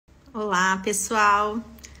Olá, pessoal.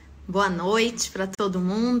 Boa noite para todo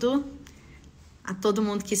mundo. A todo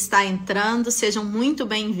mundo que está entrando, sejam muito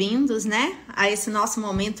bem-vindos, né, a esse nosso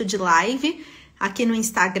momento de live aqui no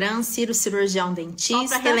Instagram, C.I.R.O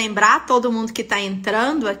Cirurgião-Dentista. Para relembrar todo mundo que está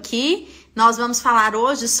entrando aqui, nós vamos falar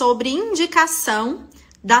hoje sobre indicação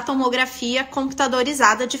da tomografia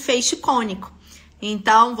computadorizada de feixe cônico.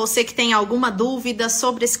 Então, você que tem alguma dúvida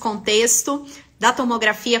sobre esse contexto da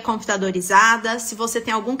tomografia computadorizada, se você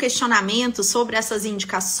tem algum questionamento sobre essas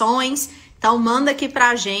indicações, então manda aqui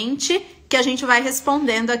pra gente que a gente vai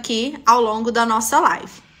respondendo aqui ao longo da nossa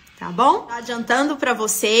live, tá bom? Adiantando para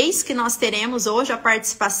vocês que nós teremos hoje a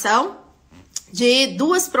participação de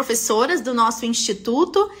duas professoras do nosso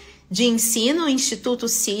Instituto de Ensino, o Instituto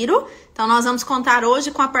C.I.R.O. Então, nós vamos contar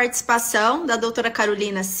hoje com a participação da doutora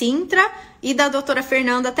Carolina Cintra e da doutora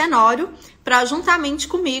Fernanda Tenório, para juntamente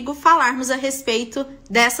comigo falarmos a respeito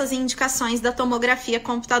dessas indicações da tomografia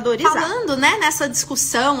computadorizada. Falando, né, nessa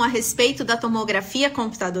discussão a respeito da tomografia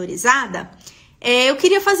computadorizada, eu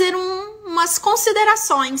queria fazer umas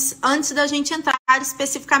considerações antes da gente entrar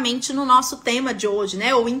especificamente no nosso tema de hoje,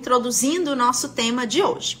 né, ou introduzindo o nosso tema de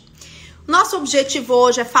hoje. Nosso objetivo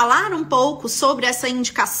hoje é falar um pouco sobre essa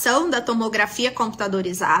indicação da tomografia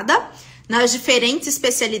computadorizada nas diferentes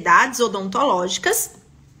especialidades odontológicas.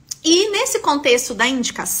 E nesse contexto da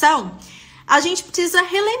indicação, a gente precisa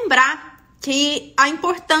relembrar que a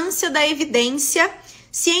importância da evidência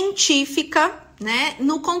científica, né,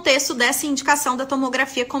 no contexto dessa indicação da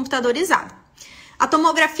tomografia computadorizada. A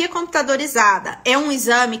tomografia computadorizada é um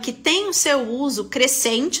exame que tem o seu uso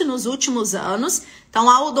crescente nos últimos anos. Então,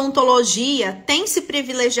 a odontologia tem se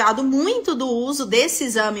privilegiado muito do uso desse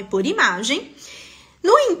exame por imagem.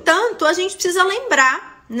 No entanto, a gente precisa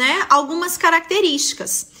lembrar, né, algumas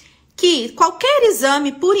características. Que qualquer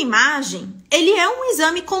exame por imagem, ele é um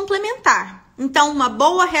exame complementar. Então, uma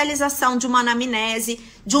boa realização de uma anamnese,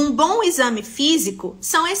 de um bom exame físico,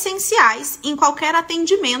 são essenciais em qualquer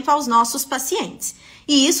atendimento aos nossos pacientes.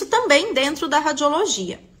 E isso também dentro da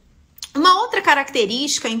radiologia. Uma outra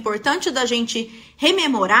característica importante da gente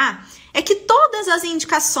rememorar é que todas as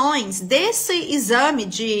indicações desse exame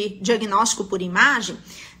de diagnóstico por imagem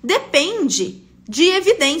depende de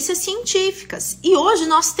evidências científicas. E hoje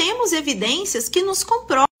nós temos evidências que nos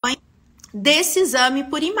comprovam desse exame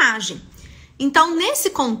por imagem. Então, nesse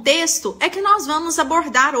contexto é que nós vamos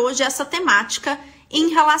abordar hoje essa temática em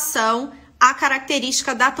relação à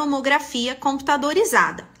característica da tomografia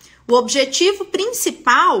computadorizada. O objetivo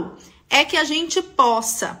principal é que a gente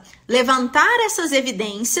possa levantar essas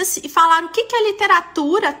evidências e falar o que a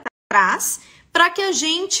literatura traz para que a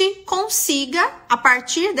gente consiga, a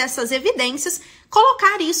partir dessas evidências,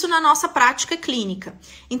 colocar isso na nossa prática clínica.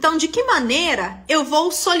 Então, de que maneira eu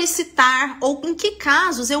vou solicitar ou em que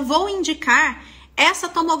casos eu vou indicar essa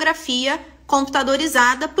tomografia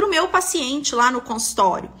computadorizada para o meu paciente lá no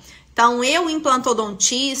consultório? Então, eu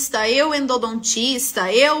implantodontista, eu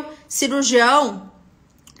endodontista, eu cirurgião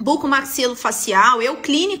bucomaxilofacial, eu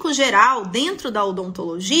clínico geral dentro da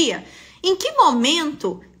odontologia, em que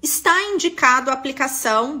momento está indicado a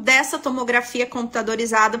aplicação dessa tomografia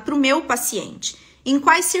computadorizada para o meu paciente? Em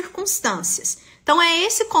quais circunstâncias? Então, é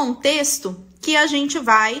esse contexto que a gente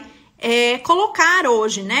vai colocar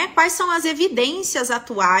hoje, né? Quais são as evidências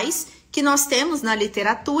atuais que nós temos na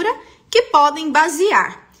literatura que podem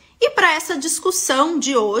basear. E para essa discussão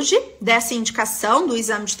de hoje, dessa indicação do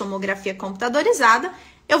exame de tomografia computadorizada,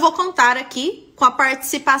 eu vou contar aqui com a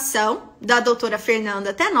participação da doutora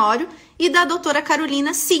Fernanda Tenório e da doutora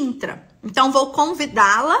Carolina Cintra. Então, vou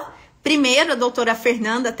convidá-la. Primeiro, a doutora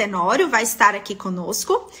Fernanda Tenório vai estar aqui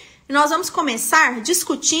conosco. E nós vamos começar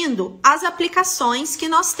discutindo as aplicações que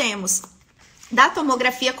nós temos da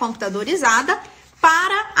tomografia computadorizada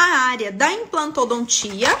para a área da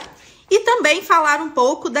implantodontia e também falar um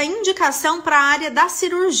pouco da indicação para a área da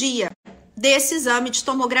cirurgia desse exame de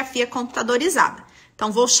tomografia computadorizada.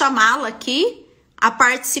 Então, vou chamá-la aqui a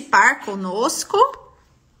participar conosco.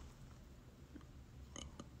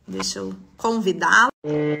 Deixa eu convidá-la.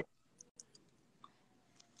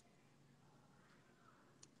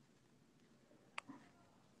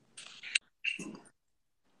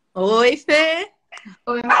 Oi, Fê.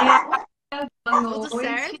 Oi, Mayara. Boa noite. Tudo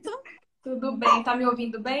certo? Tudo bem? Tá me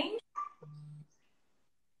ouvindo bem?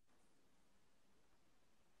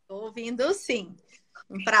 Estou ouvindo, sim.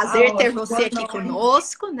 Um prazer ter você aqui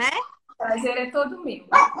conosco, né? Prazer é todo meu.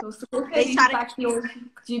 Estou super feliz de estar aqui hoje,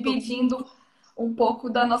 dividindo um pouco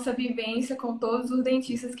da nossa vivência com todos os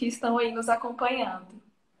dentistas que estão aí nos acompanhando.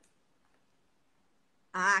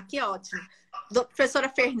 Ah, que ótimo.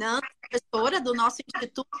 Professora Fernanda, professora do nosso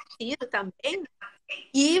Instituto C.I.R.O também.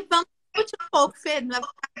 E vamos Conte um pouco, Fê,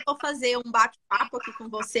 vou fazer um bate-papo aqui com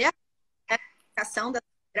você, a indicação da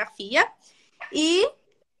tomografia, e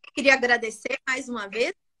queria agradecer mais uma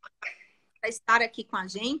vez por estar aqui com a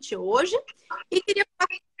gente hoje, e queria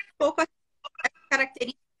falar um pouco aqui das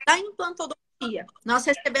características da implantodontia. Nós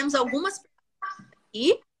recebemos algumas perguntas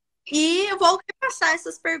aqui, e eu vou repassar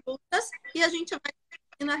essas perguntas e a gente vai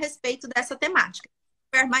discutindo a respeito dessa temática.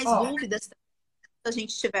 Se tiver mais dúvidas, se a gente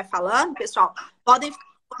estiver falando, pessoal, podem ficar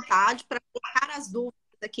à vontade para colocar as dúvidas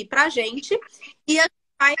aqui para a gente e a gente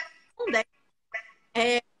vai responder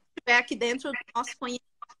se estiver aqui dentro do nosso conhecimento.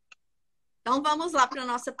 Então, vamos lá para a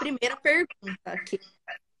nossa primeira pergunta aqui.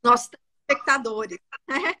 Nossos espectadores.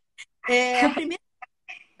 A primeira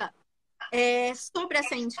pergunta é sobre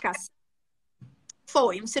essa indicação.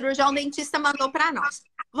 Foi, um cirurgião-dentista mandou para nós.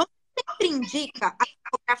 Você sempre indica a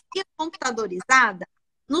tomografia computadorizada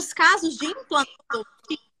nos casos de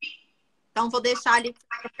implantodontia? Então, vou deixar ali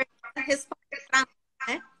para a pergunta responder para nós,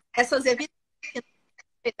 né? Essas evidências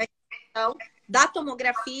da indicação da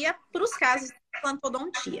tomografia para os casos de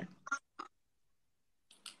implantodontia.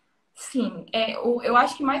 Sim, eu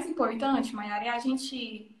acho que mais importante, Mayara, é a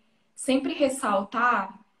gente sempre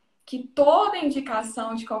ressaltar que toda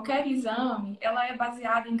indicação de qualquer exame, ela é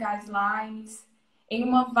baseada em guidelines, em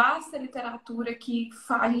uma vasta literatura que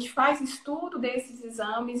a gente faz estudo desses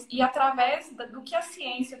exames e através do que a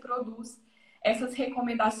ciência produz, essas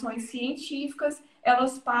recomendações científicas,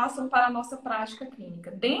 elas passam para a nossa prática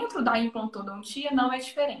clínica. Dentro da implantodontia não é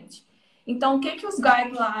diferente. Então, o que os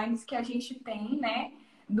guidelines que a gente tem, né,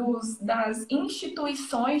 das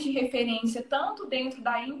instituições de referência, tanto dentro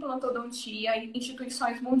da implantodontia,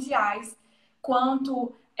 instituições mundiais,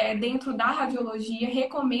 quanto dentro da radiologia,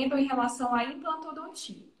 recomendam em relação à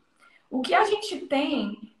implantodontia. O que a gente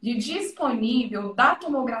tem de disponível da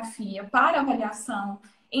tomografia para avaliação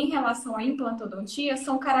em relação à implantodontia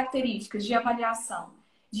são características de avaliação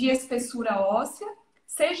de espessura óssea,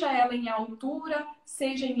 seja ela em altura,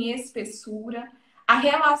 seja em espessura, a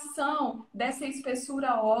relação dessa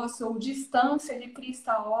espessura óssea ou distância de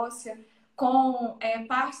crista óssea com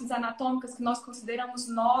partes anatômicas que nós consideramos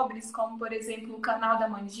nobres, como, por exemplo, o canal da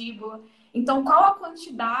mandíbula. Então, qual a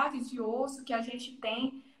quantidade de osso que a gente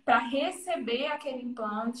tem para receber aquele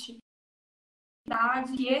implante,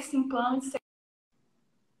 que esse implante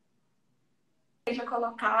seja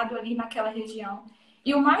colocado ali naquela região.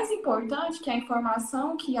 E o mais importante, que é a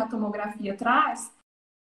informação que a tomografia traz,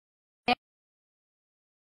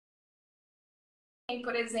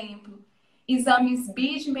 por exemplo, exames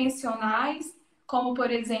bidimensionais, como, por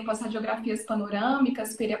exemplo, as radiografias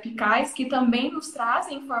panorâmicas, periapicais, que também nos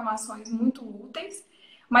trazem informações muito úteis,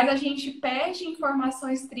 mas a gente perde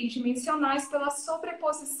informações tridimensionais pela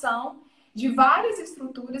sobreposição de várias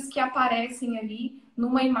estruturas que aparecem ali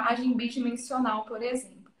numa imagem bidimensional, por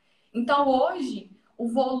exemplo. Então, hoje, o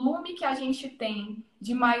volume que a gente tem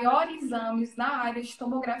de maiores exames na área de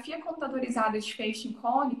tomografia computadorizada de feixe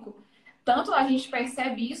incônico, tanto a gente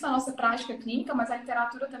percebe isso na nossa prática clínica, mas a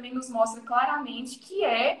literatura também nos mostra claramente que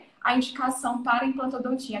é a indicação para a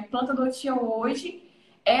implantodontia. A implantodontia hoje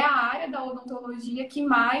é a área da odontologia que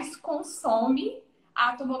mais consome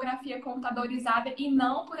a tomografia computadorizada e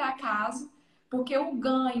não por acaso, porque o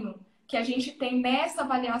ganho que a gente tem nessa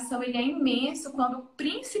avaliação ele é imenso, quando,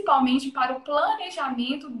 principalmente para o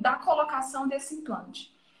planejamento da colocação desse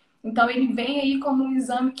implante. Então, ele vem aí como um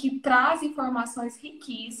exame que traz informações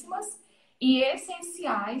riquíssimas e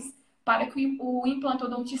essenciais para que o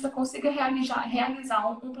implantodontista consiga realizar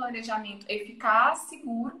um planejamento eficaz,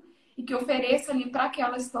 seguro e que ofereça ali para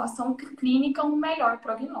aquela situação clínica um melhor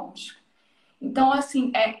prognóstico. Então,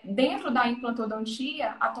 assim, dentro da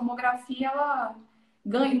implantodontia, a tomografia ela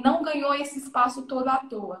não ganhou esse espaço todo à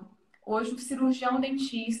toa. Hoje, o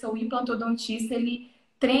cirurgião-dentista, o implantodontista, ele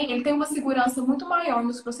tem uma segurança muito maior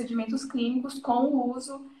nos procedimentos clínicos com o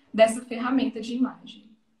uso dessa ferramenta de imagem.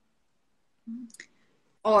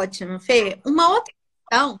 Ótimo, Fê. Uma outra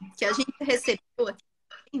questão que a gente recebeu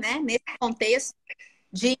aqui, né, nesse contexto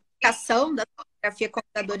de indicação da tomografia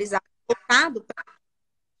computadorizada voltado para a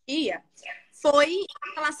dia, foi em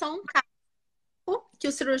relação a um caso que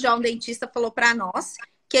o cirurgião-dentista falou para nós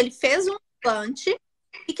que ele fez um implante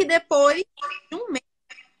e que depois de um mês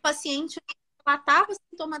o paciente relatava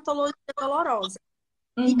sintomatologia dolorosa.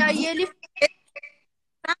 E aí ele fez,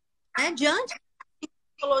 né, diante da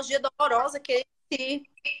sintomatologia dolorosa que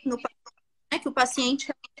o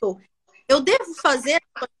paciente relatou, eu devo fazer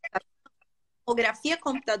a tomografia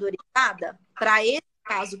computadorizada para esse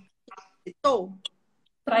caso que você citou?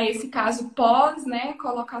 Para esse caso pós, né,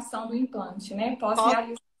 colocação do implante, né?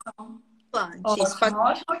 Pós-realização.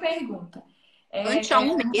 Ótima pergunta. Durante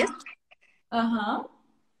um mês. Uhum.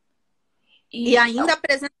 E ainda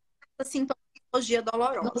apresenta a sintomatologia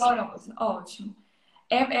dolorosa. Dolorosa, ótimo.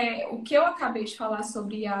 O que eu acabei de falar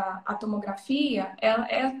sobre a tomografia,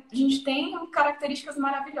 a gente tem características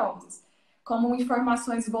maravilhosas, como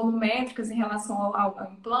informações volumétricas em relação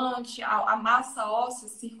ao implante, à massa óssea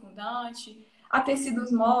circundante, a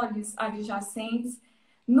tecidos moles adjacentes.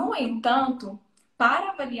 No entanto, para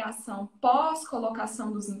avaliação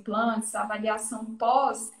pós-colocação dos implantes, avaliação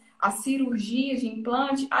pós a cirurgia de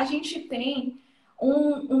implante, a gente tem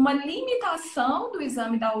uma limitação do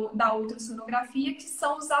exame da ultrassonografia, que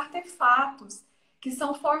são os artefatos que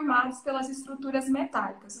são formados pelas estruturas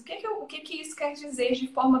metálicas. O que isso quer dizer de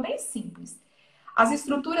forma bem simples? As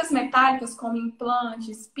estruturas metálicas, como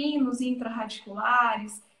implantes, pinos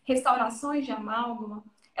intrarradiculares, restaurações de amálgama,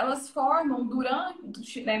 elas formam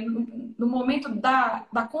durante, né, no momento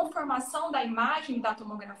da conformação da imagem da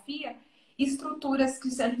tomografia, estruturas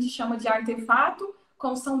que a gente chama de artefato,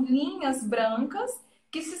 como são linhas brancas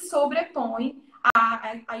que se sobrepõem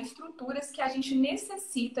a estruturas que a gente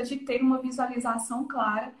necessita de ter uma visualização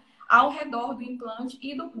clara ao redor do implante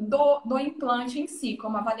e do implante em si,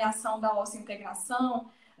 como avaliação da osseointegração,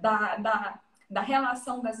 da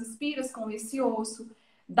relação das espiras com esse osso.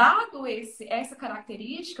 Dado essa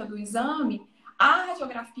característica do exame, a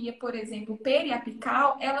radiografia, por exemplo,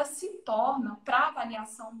 periapical, ela se torna, para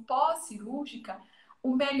avaliação pós-cirúrgica,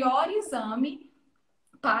 o melhor exame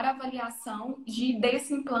para avaliação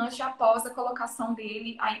desse implante após a colocação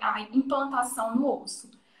dele, a implantação no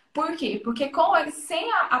osso. Por quê? Porque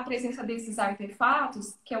sem a presença desses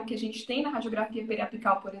artefatos, que é o que a gente tem na radiografia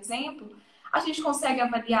periapical, por exemplo, a gente consegue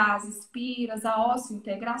avaliar as espiras, a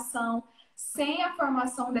osseointegração, sem a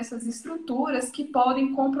formação dessas estruturas que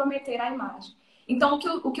podem comprometer a imagem. Então,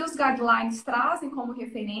 o que os guidelines trazem como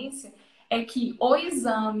referência é que o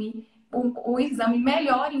exame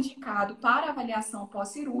melhor indicado para avaliação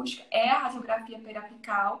pós-cirúrgica é a radiografia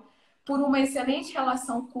periapical, por uma excelente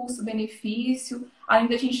relação custo-benefício, além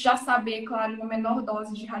da gente já saber, claro, uma menor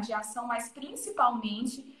dose de radiação, mas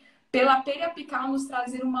principalmente pela periapical nos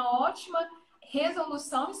trazer uma ótima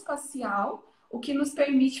resolução espacial, o que nos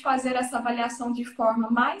permite fazer essa avaliação de forma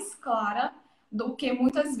mais clara do que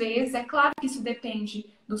muitas vezes. É claro que isso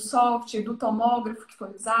depende do software, do tomógrafo que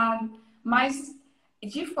foi usado, mas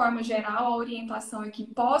de forma geral, a orientação é que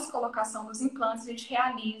pós-colocação dos implantes a gente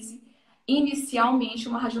realize inicialmente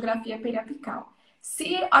uma radiografia periapical.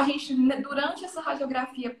 Se a gente, durante essa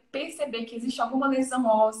radiografia, perceber que existe alguma lesão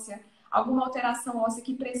óssea, alguma alteração óssea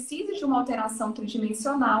que precise de uma alteração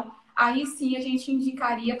tridimensional, aí sim a gente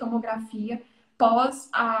indicaria a tomografia pós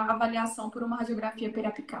a avaliação por uma radiografia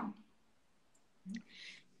periapical.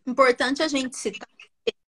 Importante a gente citar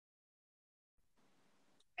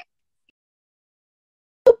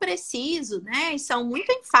preciso, né? E são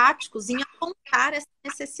muito enfáticos em apontar essa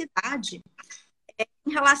necessidade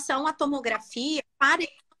em relação à tomografia para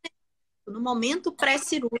no momento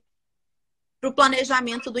pré-cirúrgico, para o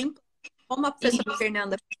planejamento do implante, como a professora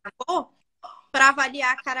Fernanda falou, para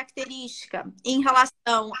avaliar a característica em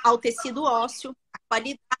relação ao tecido ósseo, a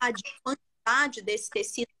qualidade, a quantidade desse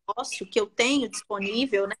tecido ósseo que eu tenho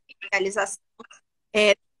disponível, né, na realização do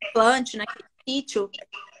implante naquele sítio,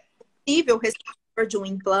 possível receptor de um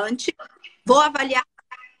implante. Vou avaliar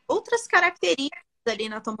outras características ali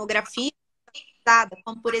na tomografia,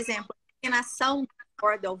 como, por exemplo, a inclinação da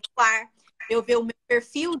borda alveolar, eu ver o meu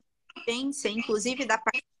perfil de emergência, inclusive da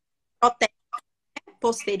parte protética, né,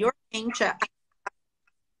 posteriormente a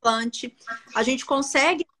implante. A gente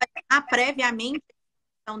consegue avaliar previamente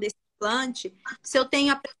a questão desse implante, se eu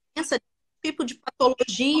tenho a presença de um tipo de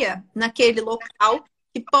patologia naquele local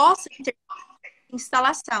que possa interferir na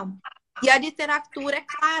instalação. E a literatura é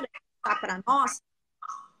clara, tá, para nós,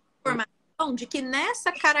 informação de que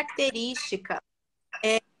nessa característica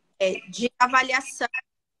de avaliação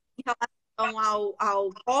em relação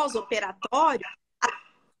ao pós-operatório,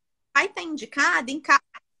 vai estar indicada em casos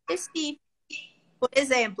específicos. Por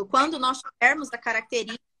exemplo, quando nós tivermos a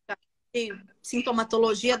característica de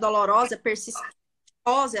sintomatologia dolorosa persistente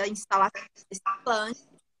após a instalação desse implante,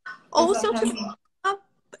 ou se eu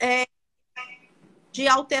tiver de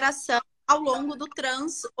alteração ao longo do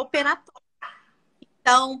transoperatório.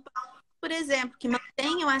 Então, por exemplo, que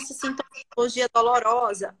mantenham essa sintomatologia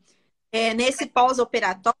dolorosa nesse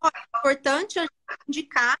pós-operatório, é importante a gente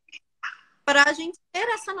indicar para a gente ter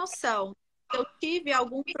essa noção. Se eu tive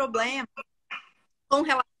algum problema com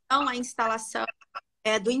relação à instalação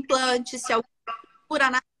do implante, se alguma estrutura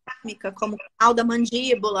anatômica, como o canal da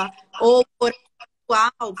mandíbula ou por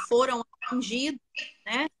atual, foram atingidos,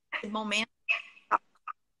 né, nesse momento.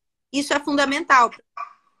 Isso é fundamental para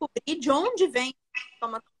descobrir de onde vem a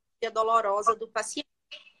sintomatologia dolorosa do paciente.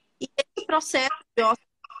 E esse processo de ósseo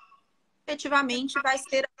efetivamente vai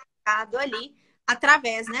ser aplicado ali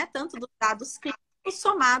através, né, tanto dos dados clínicos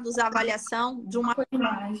somados à avaliação de uma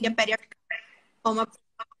tomografia periapical, como a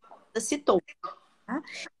professora citou. Tá?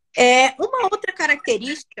 Uma outra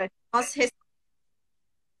característica que nós recebemos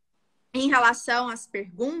em relação às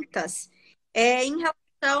perguntas é em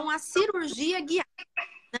relação à cirurgia guiada,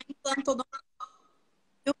 né, implantodontia.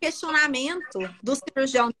 E o questionamento do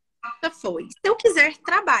cirurgião-dentista foi: se eu quiser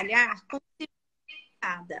trabalhar com cirurgia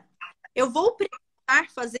guiada, eu vou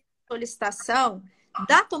precisar fazer a solicitação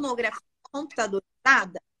da tomografia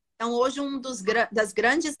computadorizada? Então, hoje, das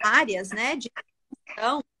grandes áreas, né, de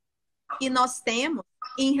discussão que nós temos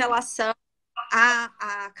em relação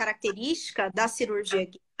à característica da cirurgia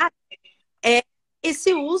guiada é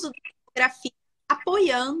esse uso da tomografia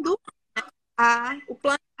apoiando, né, o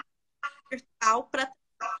plano virtual para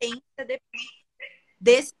transferência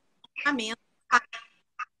desse equipamento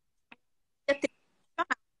que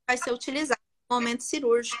vai ser utilizado no momento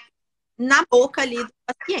cirúrgico na boca ali do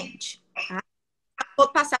paciente. Tá?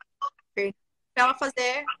 Vou passar para ela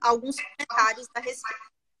fazer alguns comentários a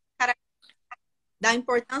respeito da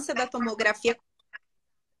importância da tomografia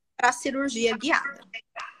para a cirurgia guiada.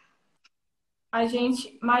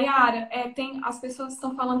 Mayara, as pessoas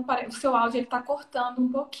estão falando, o seu áudio ele está cortando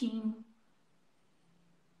um pouquinho.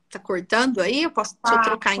 Tá cortando aí? Deixa eu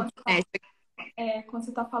trocar a internet. Quando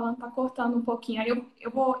você está falando, está cortando um pouquinho. Aí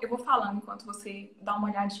eu vou falando enquanto você dá uma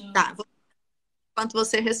olhadinha. Tá, enquanto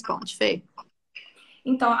você responde, Fê.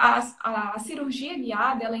 Então, a cirurgia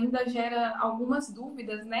guiada, ela ainda gera algumas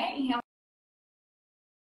dúvidas, né, em relação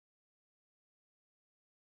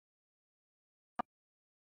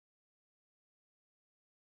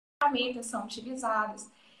a ferramentas são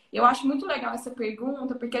utilizadas. Eu acho muito legal essa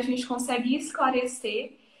pergunta, porque a gente consegue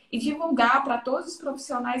esclarecer e divulgar para todos os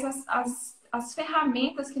profissionais as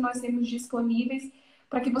ferramentas que nós temos disponíveis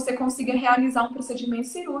para que você consiga realizar um procedimento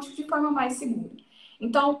cirúrgico de forma mais segura.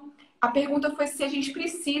 Então, a pergunta foi se a gente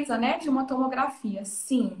precisa, né, de uma tomografia.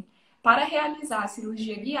 Sim. Para realizar a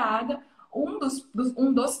cirurgia guiada, um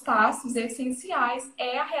dos passos essenciais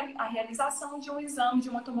é a realização de um exame de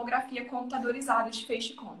uma tomografia computadorizada de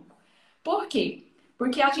feixe cônico. Por quê?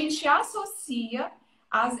 Porque a gente associa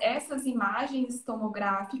essas imagens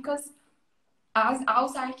tomográficas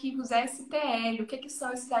aos arquivos STL. O que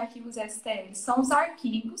são esses arquivos STL? São os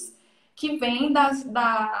arquivos que vêm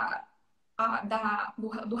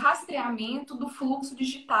do rastreamento do fluxo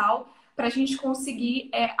digital para a gente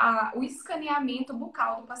conseguir o escaneamento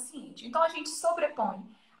bucal do paciente. Então, a gente sobrepõe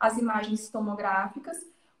as imagens tomográficas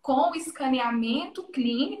com o escaneamento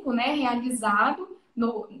clínico, né, realizado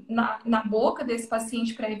na boca desse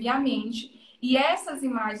paciente previamente. E essas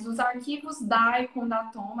imagens, os arquivos DAICOM da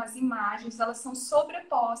toma, as imagens, elas são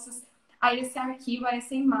sobrepostas a esse arquivo, a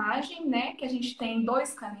essa imagem, né, que a gente tem do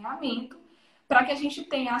escaneamento, para que a gente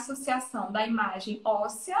tenha a associação da imagem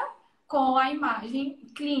óssea com a imagem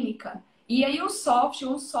clínica. E aí um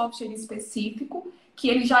software específico, que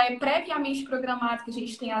ele já é previamente programado, que a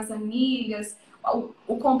gente tem as anilhas,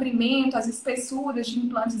 o comprimento, as espessuras de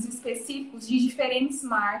implantes específicos de diferentes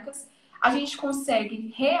marcas, a gente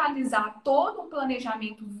consegue realizar todo um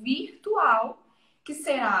planejamento virtual que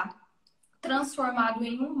será transformado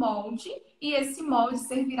em um molde e esse molde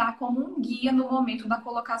servirá como um guia no momento da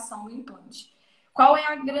colocação do implante. Qual é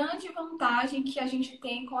a grande vantagem que a gente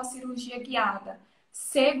tem com a cirurgia guiada?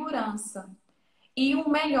 Segurança e um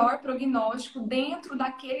melhor prognóstico dentro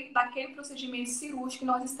daquele procedimento cirúrgico que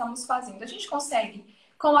nós estamos fazendo. A gente consegue,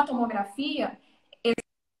 com a tomografia,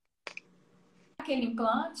 aquele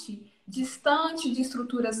implante distante de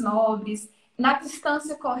estruturas nobres, na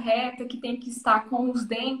distância correta, que tem que estar com os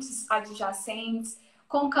dentes adjacentes,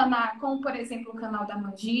 com, por exemplo, o canal da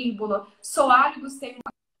mandíbula, soalho do seio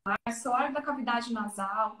maxilar, soalho da cavidade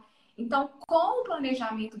nasal. Então, com o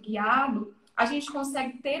planejamento guiado, a gente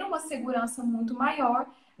consegue ter uma segurança muito maior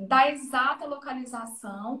da exata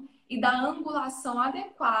localização e da angulação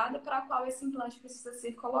adequada para a qual esse implante precisa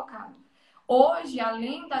ser colocado. Hoje,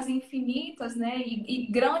 além das infinitas, né, e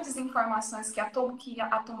grandes informações que a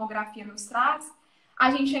tomografia nos traz,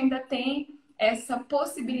 a gente ainda tem essa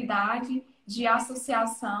possibilidade de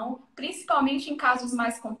associação, principalmente em casos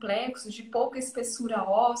mais complexos, de pouca espessura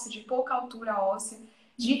óssea, de pouca altura óssea,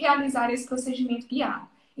 de realizar esse procedimento guiado.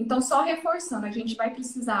 Então, só reforçando, a gente vai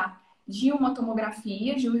precisar de uma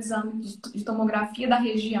tomografia, de um exame de tomografia da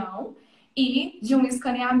região, e de um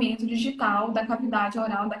escaneamento digital da cavidade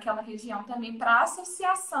oral daquela região também para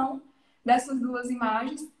associação dessas duas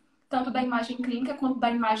imagens, tanto da imagem clínica quanto da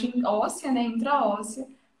imagem óssea, né, intraóssea,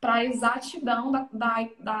 para a exatidão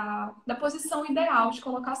da posição ideal de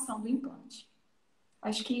colocação do implante.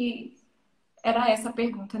 Acho que Era essa a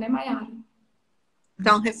pergunta, né, Mayara?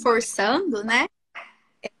 Então, reforçando, né,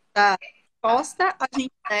 essa resposta, a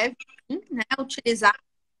gente deve, sim, né, utilizar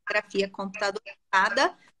a tomografia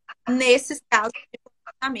computadorizada nesses casos de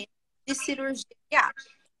comportamento de cirurgia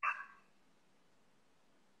bariátrica.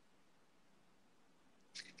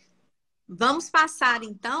 Vamos passar,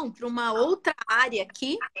 então, para uma outra área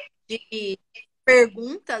aqui de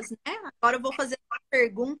perguntas, né? Agora eu vou fazer uma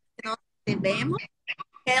pergunta que nós recebemos,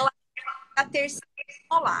 que ela é a terceira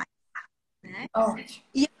molar, né? Ótimo.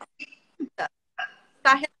 E a pergunta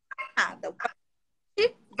está relacionada. O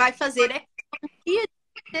paciente vai fazer ecografia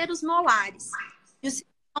de terceiros molares. E o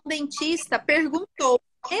cirurgião-dentista perguntou,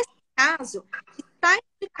 nesse caso, está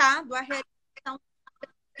indicado a realização de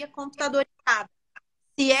tomografia computadorizada.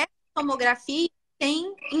 Se essa tomografia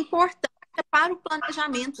tem importância para o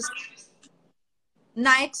planejamento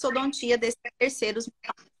na exodontia desses terceiros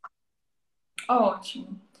molares.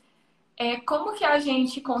 Ótimo. Como que a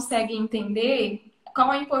gente consegue entender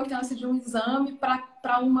qual a importância de um exame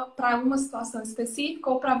para uma situação específica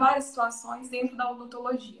ou para várias situações dentro da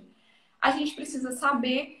odontologia? A gente precisa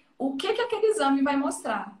saber o que aquele exame vai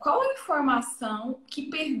mostrar, qual a informação, que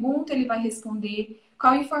pergunta ele vai responder,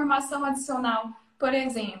 qual a informação adicional, por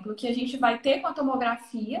exemplo, que a gente vai ter com a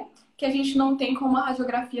tomografia, que a gente não tem com uma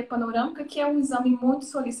radiografia panorâmica, que é um exame muito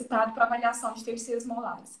solicitado para avaliação de terceiros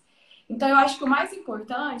molares. Então, eu acho que o mais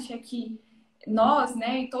importante é que nós,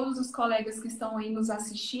 né, e todos os colegas que estão aí nos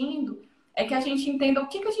assistindo, é que a gente entenda o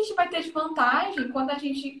que a gente vai ter de vantagem quando a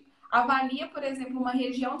gente avalia, por exemplo, uma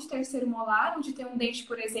região de terceiro molar, onde tem um dente,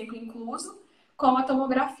 por exemplo, incluso, com a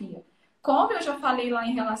tomografia. Como eu já falei lá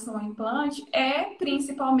em relação ao implante, é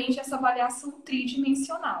principalmente essa avaliação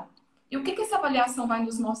tridimensional. E o que essa avaliação vai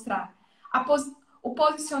nos mostrar? O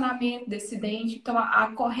posicionamento desse dente, então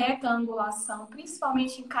a correta angulação,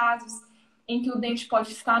 principalmente em casos em que o dente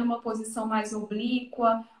pode estar numa posição mais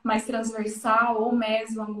oblíqua, mais transversal ou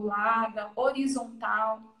mesoangulada,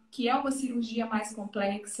 horizontal, que é uma cirurgia mais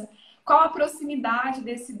complexa. Qual a proximidade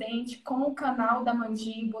desse dente com o canal da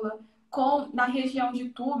mandíbula, na região de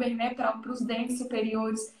túber, né, para os dentes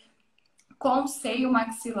superiores, com o seio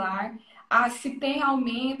maxilar. Se tem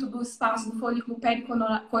aumento do espaço do folículo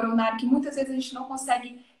pericoronário, que muitas vezes a gente não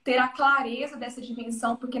consegue ter a clareza dessa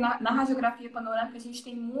dimensão, porque na radiografia panorâmica a gente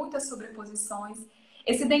tem muitas sobreposições.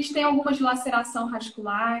 Esse dente tem alguma dilaceração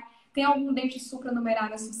radicular, tem algum dente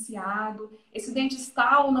supranumerário associado, esse dente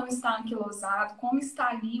está ou não está anquilosado, como está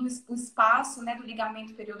ali o espaço, né, do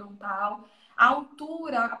ligamento periodontal, a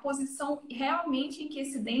altura, a posição realmente em que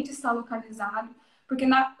esse dente está localizado, porque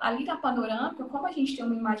ali na panorâmica, como a gente tem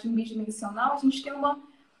uma imagem bidimensional, a gente tem uma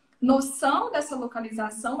noção dessa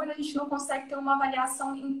localização, mas a gente não consegue ter uma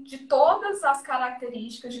avaliação de todas as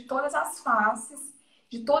características, de todas as faces,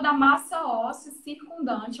 de toda a massa óssea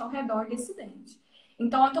circundante ao redor desse dente.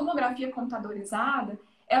 Então, a tomografia computadorizada,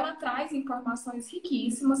 ela traz informações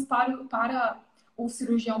riquíssimas para o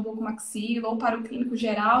cirurgião bucomaxilo ou para o clínico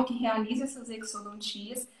geral que realiza essas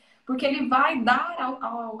exodontias, porque ele vai dar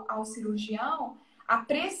ao cirurgião a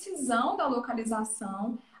precisão da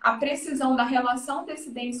localização, a precisão da relação desse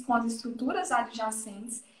dente com as estruturas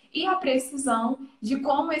adjacentes e a precisão de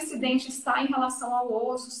como esse dente está em relação ao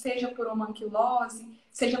osso, seja por uma anquilose,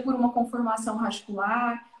 seja por uma conformação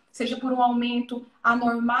radicular, seja por um aumento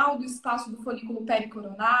anormal do espaço do folículo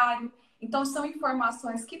pericoronário. Então, são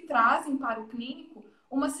informações que trazem para o clínico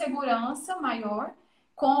uma segurança maior,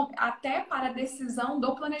 até para a decisão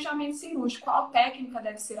do planejamento cirúrgico. Qual técnica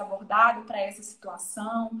deve ser abordada para essa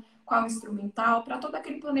situação, qual instrumental, para todo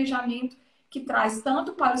aquele planejamento que traz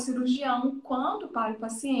tanto para o cirurgião quanto para o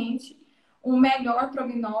paciente um melhor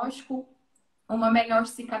prognóstico, uma melhor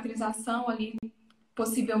cicatrização ali,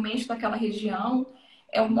 possivelmente, daquela região,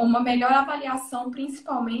 uma melhor avaliação,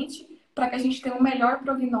 principalmente, para que a gente tenha um melhor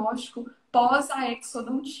prognóstico pós a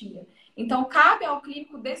exodontia. Então, cabe ao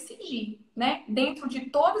clínico decidir, né, dentro de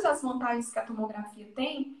todas as vantagens que a tomografia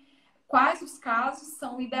tem, quais os casos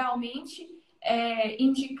são idealmente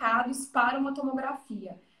indicados para uma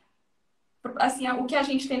tomografia. Assim, o que a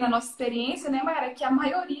gente tem na nossa experiência, né, Mayara, é que a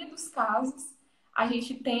maioria dos casos a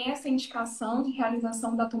gente tem essa indicação de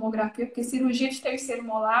realização da tomografia, porque cirurgia de terceiro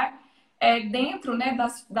molar, dentro, né,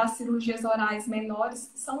 das cirurgias orais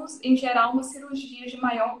menores, são, em geral, uma cirurgia de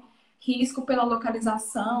maior risco pela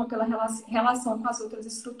localização, pela relação com as outras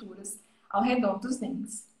estruturas ao redor dos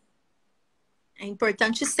dentes. É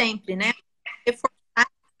importante sempre, né? Reforçar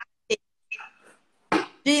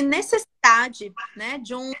de necessidade, né,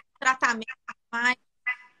 de um tratamento mais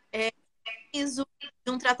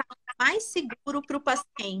de um tratamento mais seguro para o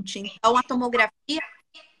paciente. Então, a tomografia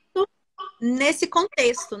nesse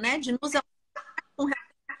contexto, né, de nos auxiliar com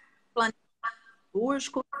relação ao planejamento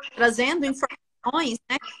cirúrgico, trazendo informações,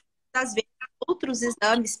 né, que às vezes outros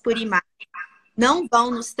exames por imagem não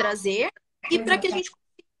vão nos trazer, e para que a gente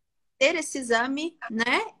consiga ter esse exame,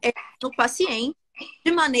 né, no paciente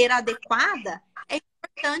de maneira adequada, é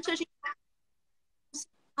importante a gente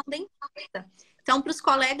ter um dentista. Então, para os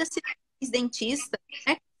colegas cirurgiões-dentistas,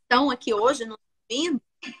 né, que estão aqui hoje nos ouvindo,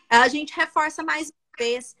 a gente reforça mais uma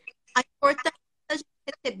vez a importância da gente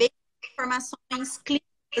receber informações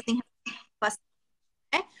clínicas em relação ao paciente,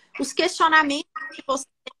 né? Os questionamentos que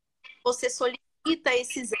você solicita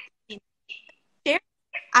esse exame, ter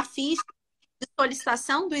a ficha de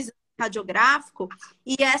solicitação do exame radiográfico,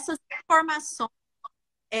 e essas informações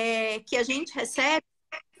que a gente recebe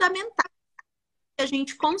são fundamentais que a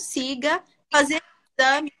gente consiga fazer o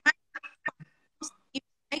exame mais possível,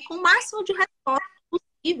 né, com o máximo de respostas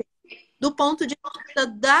possível do ponto de vista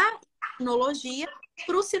da tecnologia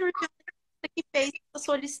para o cirurgião que fez essa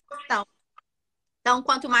solicitação. Então,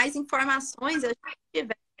 quanto mais informações a gente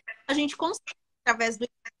tiver, a gente consegue, através do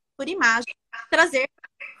por imagem, trazer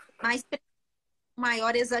mais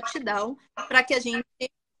maior exatidão para que a gente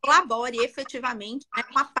colabore efetivamente, né,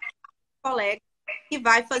 com a parte do colega que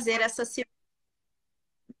vai fazer essa cirurgia.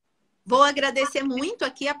 Vou agradecer muito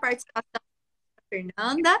aqui a participação da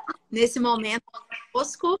Fernanda nesse momento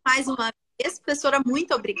conosco. Mais uma vez, professora,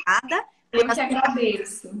 muito obrigada. Eu que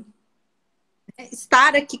agradeço.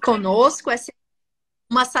 Estar aqui conosco é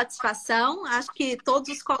uma satisfação. Acho que todos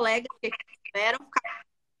os colegas que estiveram ficaram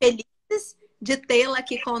felizes de tê-la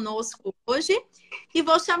aqui conosco hoje. E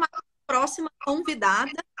vou chamar a próxima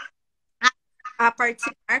convidada a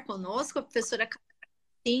participar conosco, a professora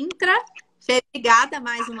Cintra. Obrigada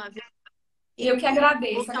mais uma vez. Eu que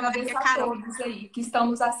agradeço a todos aí que estão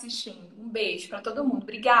nos assistindo. Um beijo para todo mundo.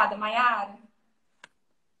 Obrigada, Mayara.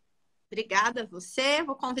 Obrigada a você.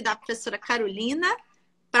 Vou convidar a professora Carolina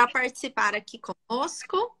para participar aqui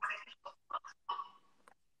conosco.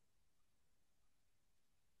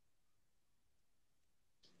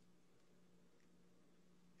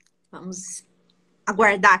 Vamos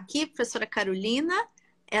aguardar aqui, professora Carolina,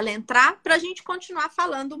 ela entrar para a gente continuar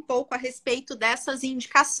falando um pouco a respeito dessas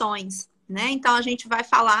indicações, né? Então, a gente vai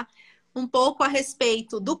falar um pouco a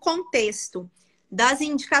respeito do contexto das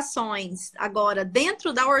indicações agora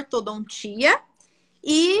dentro da ortodontia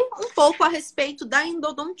e um pouco a respeito da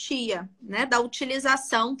endodontia, né? Da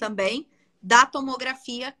utilização também da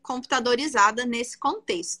tomografia computadorizada nesse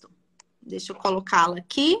contexto. Deixa eu colocá-la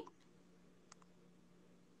aqui.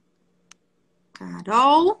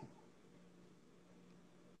 Carol.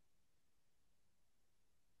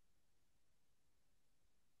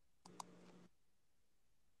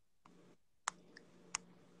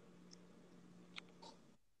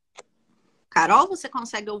 Carol, você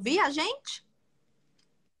consegue ouvir a gente?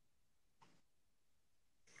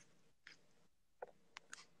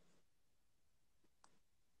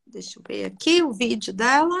 Deixa eu ver aqui o vídeo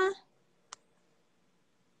dela.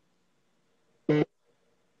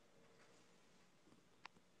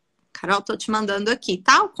 Carol, tô te mandando aqui,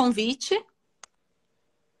 tá? O convite.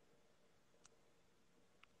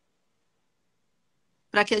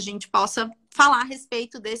 Para que a gente possa falar a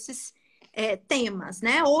respeito desses temas,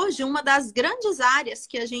 né? Hoje, uma das grandes áreas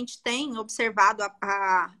que a gente tem observado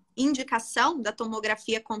a indicação da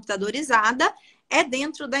tomografia computadorizada é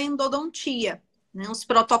dentro da endodontia, né? Os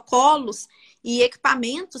protocolos e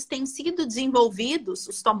equipamentos têm sido desenvolvidos,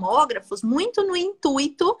 os tomógrafos, muito no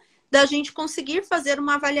intuito da gente conseguir fazer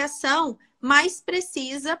uma avaliação mais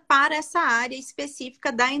precisa para essa área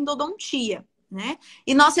específica da endodontia, né?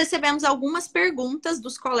 E nós recebemos algumas perguntas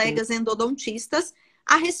dos colegas endodontistas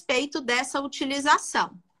a respeito dessa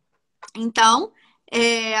utilização. Então,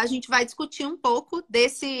 a gente vai discutir um pouco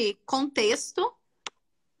desse contexto.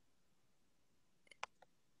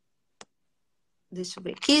 Deixa eu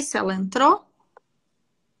ver aqui se ela entrou.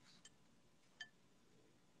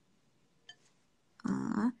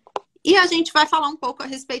 E a gente vai falar um pouco a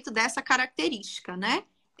respeito dessa característica, né?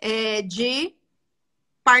 De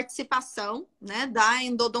participação, né, da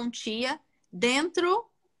endodontia dentro.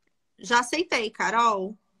 Já aceitei,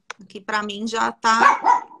 Carol. Aqui para mim já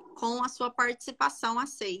está com a sua participação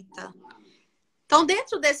aceita. Então,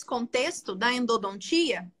 dentro desse contexto da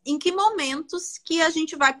endodontia, em que momentos que a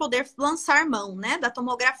gente vai poder lançar mão, né, da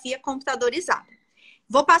tomografia computadorizada?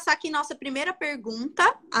 Vou passar aqui nossa primeira pergunta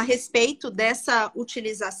a respeito dessa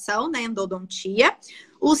utilização na endodontia.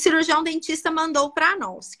 O cirurgião-dentista mandou para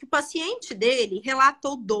nós que o paciente dele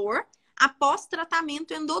relatou dor após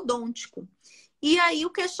tratamento endodôntico. E aí o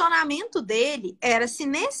questionamento dele era se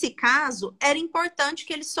nesse caso era importante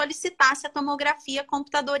que ele solicitasse a tomografia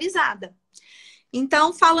computadorizada.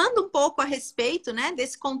 Então, falando um pouco a respeito, né,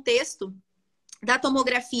 desse contexto da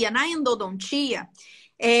tomografia na endodontia,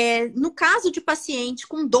 no caso de paciente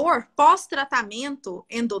com dor pós-tratamento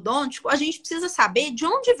endodôntico, a gente precisa saber de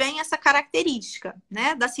onde vem essa característica,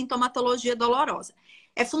 né, da sintomatologia dolorosa.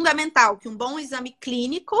 É fundamental que um bom exame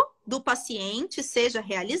clínico do paciente seja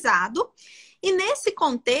realizado e, nesse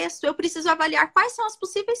contexto, eu preciso avaliar quais são as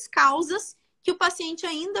possíveis causas que o paciente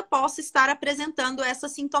ainda possa estar apresentando essa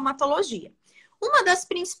sintomatologia. Uma das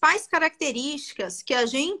principais características que a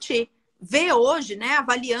gente vê hoje, né,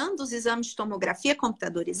 avaliando os exames de tomografia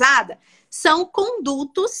computadorizada, são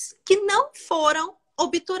condutos que não foram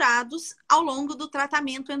obturados ao longo do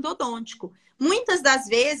tratamento endodôntico. Muitas das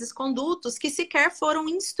vezes, condutos que sequer foram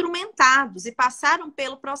instrumentados e passaram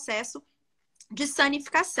pelo processo de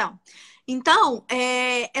sanificação. Então,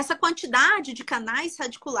 essa quantidade de canais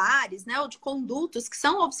radiculares, né, ou de condutos que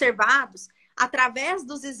são observados através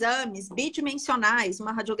dos exames bidimensionais,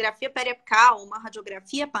 uma radiografia periapical, uma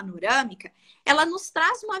radiografia panorâmica, ela nos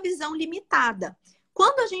traz uma visão limitada.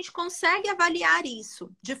 Quando a gente consegue avaliar isso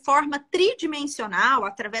de forma tridimensional,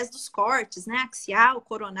 através dos cortes, né, axial,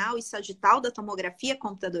 coronal e sagital da tomografia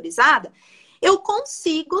computadorizada, eu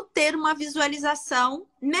consigo ter uma visualização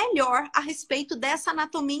melhor a respeito dessa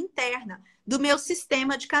anatomia interna do meu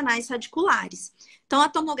sistema de canais radiculares. Então, a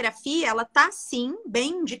tomografia, ela está, sim,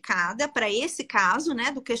 bem indicada para esse caso,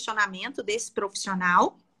 né, do questionamento desse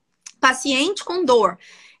profissional. Paciente com dor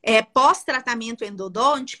pós-tratamento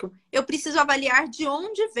endodôntico, eu preciso avaliar de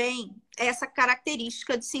onde vem essa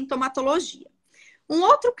característica de sintomatologia. Um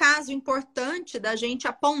outro caso importante da gente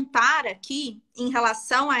apontar aqui em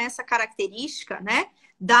relação a essa característica, né,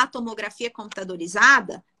 da tomografia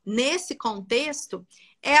computadorizada, nesse contexto,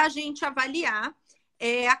 é a gente avaliar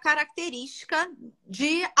a característica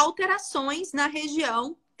de alterações na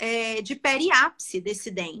região de periápice desse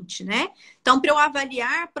dente, né? Então, para eu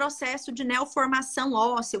avaliar processo de neoformação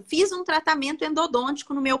óssea, eu fiz um tratamento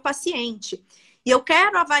endodôntico no meu paciente e eu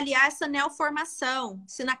quero avaliar essa neoformação,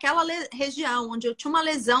 se naquela região onde eu tinha uma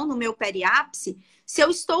lesão no meu periápice, se eu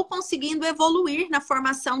estou conseguindo evoluir na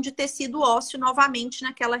formação de tecido ósseo novamente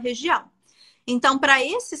naquela região. Então, para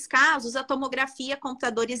esses casos, a tomografia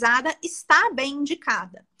computadorizada está bem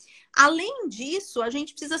indicada. Além disso, a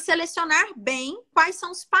gente precisa selecionar bem quais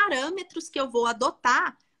são os parâmetros que eu vou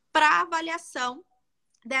adotar para a avaliação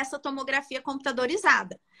dessa tomografia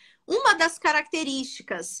computadorizada. Uma das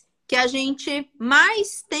características que a gente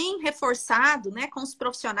mais tem reforçado, né, com os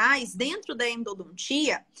profissionais dentro da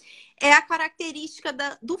endodontia é a característica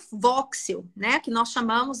do voxel, né, que nós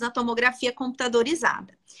chamamos na tomografia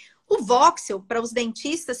computadorizada. O voxel, para os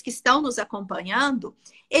dentistas que estão nos acompanhando,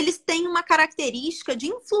 eles têm uma característica de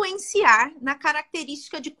influenciar na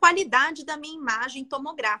característica de qualidade da minha imagem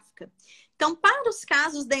tomográfica. Então, para os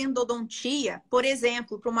casos da endodontia, por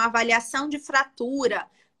exemplo, para uma avaliação de fratura,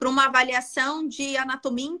 para uma avaliação de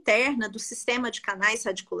anatomia interna do sistema de canais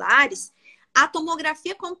radiculares, a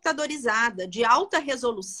tomografia computadorizada de alta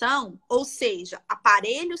resolução, ou seja,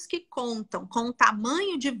 aparelhos que contam com um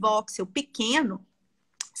tamanho de voxel pequeno,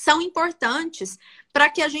 são importantes para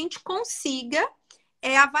que a gente consiga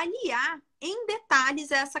avaliar em detalhes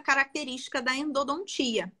essa característica da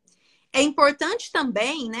endodontia. É importante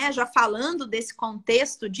também, né, já falando desse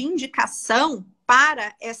contexto de indicação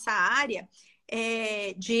para essa área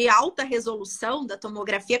de alta resolução da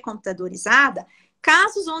tomografia computadorizada,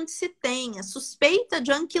 casos onde se tenha suspeita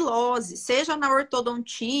de anquilose, seja na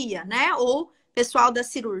ortodontia, né, ou pessoal da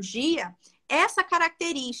cirurgia, essa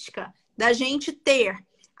característica da gente ter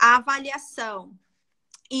a avaliação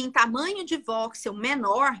em tamanho de voxel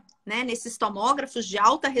menor, né, nesses tomógrafos de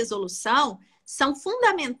alta resolução, são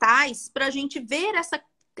fundamentais para a gente ver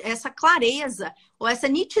essa clareza ou essa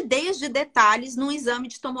nitidez de detalhes no exame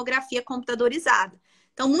de tomografia computadorizada.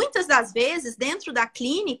 Então, muitas das vezes, dentro da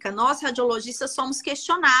clínica, nós radiologistas somos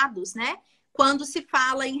questionados, né? Quando se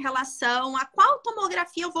fala em relação a qual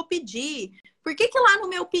tomografia eu vou pedir. Por que lá no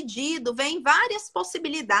meu pedido vem várias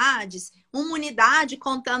possibilidades? Uma unidade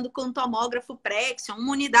contando com tomógrafo Prexion,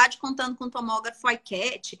 uma unidade contando com tomógrafo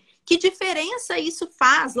iCat. Que diferença isso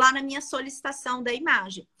faz lá na minha solicitação da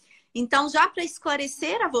imagem? Então, já para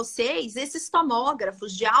esclarecer a vocês, esses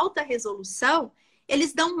tomógrafos de alta resolução,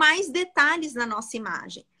 eles dão mais detalhes na nossa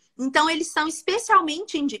imagem. Então, eles são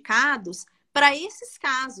especialmente indicados para esses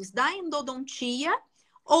casos da endodontia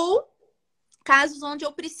ou casos onde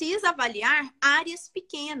eu preciso avaliar áreas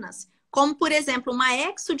pequenas, como, por exemplo, uma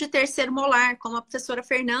exo de terceiro molar, como a professora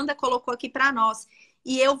Fernanda colocou aqui para nós.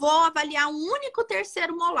 E eu vou avaliar um único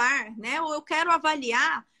terceiro molar, né? Ou eu quero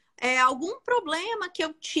avaliar algum problema que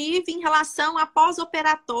eu tive em relação a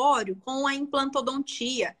pós-operatório com a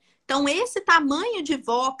implantodontia. Então, esse tamanho de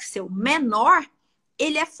voxel menor,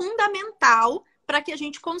 ele é fundamental para que a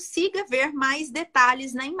gente consiga ver mais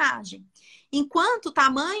detalhes na imagem. Enquanto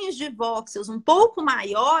tamanhos de voxels um pouco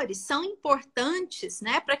maiores são importantes,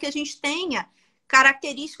 né, para que a gente tenha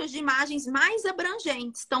características de imagens mais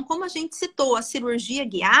abrangentes. Então, como a gente citou a cirurgia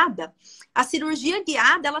guiada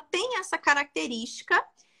ela tem essa característica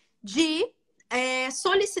de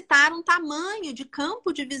solicitar um tamanho de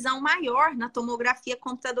campo de visão maior na tomografia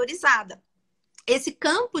computadorizada. Esse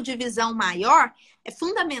campo de visão maior é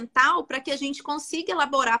fundamental para que a gente consiga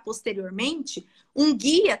elaborar posteriormente um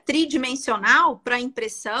guia tridimensional para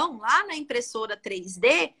impressão lá na impressora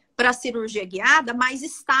 3D para a cirurgia guiada mais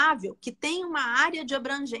estável, que tem uma área de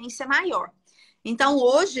abrangência maior. Então,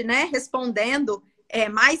 hoje, né, respondendo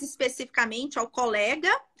mais especificamente ao colega,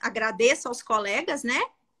 agradeço aos colegas, né,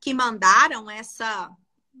 que mandaram essa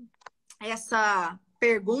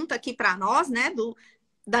pergunta aqui para nós, né,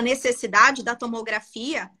 da necessidade da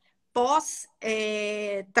tomografia pós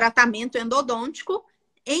tratamento endodôntico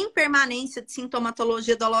em permanência de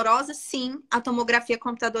sintomatologia dolorosa. Sim, a tomografia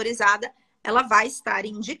computadorizada ela vai estar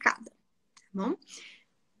indicada. Tá bom?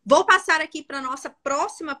 Vou passar aqui para a nossa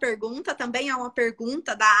próxima pergunta, também é uma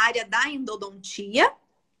pergunta da área da endodontia.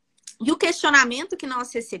 E o questionamento que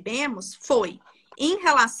nós recebemos foi em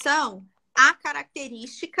relação à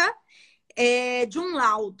característica de um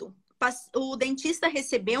laudo. O dentista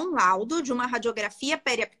recebeu um laudo de uma radiografia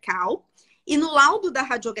periapical e no laudo da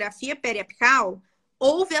radiografia periapical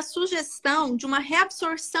houve a sugestão de uma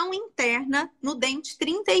reabsorção interna no dente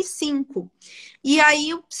 35. E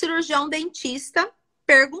aí o cirurgião-dentista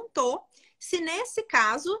perguntou se nesse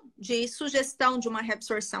caso de sugestão de uma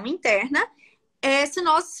reabsorção interna, se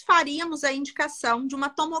nós faríamos a indicação de uma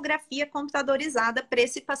tomografia computadorizada para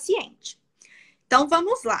esse paciente. Então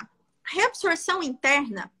vamos lá. Reabsorção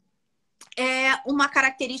interna é uma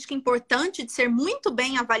característica importante de ser muito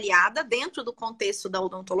bem avaliada dentro do contexto da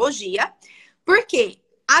odontologia, porque,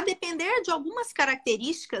 a depender de algumas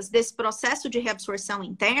características desse processo de reabsorção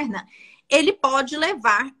interna, ele pode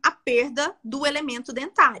levar à perda do elemento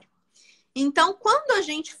dentário. Então, quando a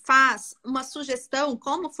gente faz uma sugestão,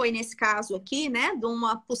 como foi nesse caso aqui, né, de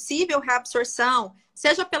uma possível reabsorção,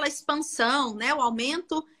 seja pela expansão, né, o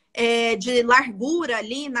aumento de largura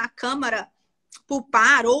ali na câmara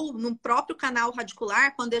pulpar ou no próprio canal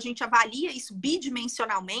radicular, quando a gente avalia isso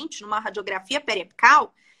bidimensionalmente numa radiografia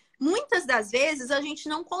periapical, muitas das vezes a gente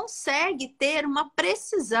não consegue ter uma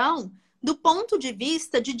precisão do ponto de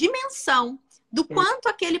vista de dimensão, do quanto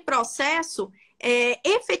aquele processo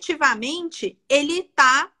efetivamente ele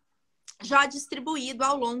está já distribuído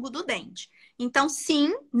ao longo do dente. Então,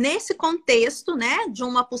 sim, nesse contexto, né, de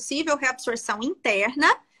uma possível reabsorção interna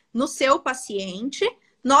no seu paciente,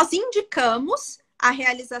 nós indicamos a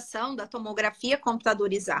realização da tomografia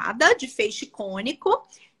computadorizada de feixe cônico,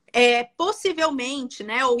 possivelmente,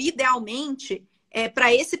 né, ou idealmente,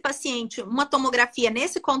 para esse paciente, uma tomografia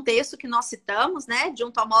nesse contexto que nós citamos, né, de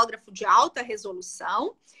um tomógrafo de alta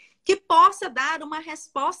resolução, que possa dar uma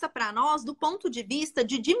resposta para nós do ponto de vista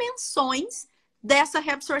de dimensões dessa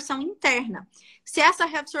reabsorção interna. Se essa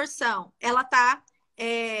reabsorção ela está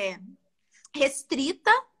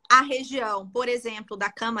restrita à região, por exemplo,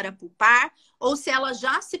 da câmara pulpar, ou se ela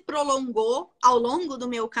já se prolongou ao longo do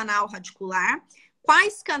meu canal radicular,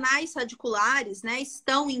 quais canais radiculares, né,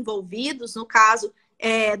 estão envolvidos, no caso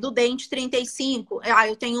do dente 35,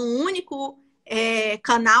 eu tenho um único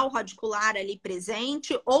canal radicular ali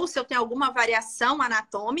presente, ou se eu tenho alguma variação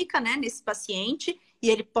anatômica, né, nesse paciente, e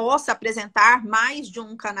ele possa apresentar mais de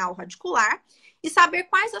um canal radicular, e saber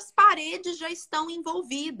quais as paredes já estão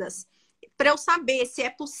envolvidas, para eu saber se é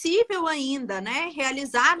possível ainda, né,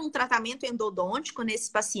 realizar um tratamento endodôntico nesse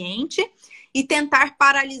paciente e tentar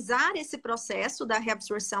paralisar esse processo da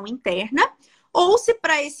reabsorção interna, ou se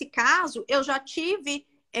para esse caso eu já tive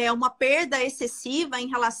uma perda excessiva em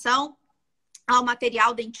relação ao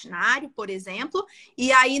material dentinário, por exemplo,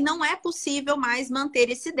 e aí não é possível mais manter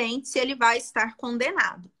esse dente se ele vai estar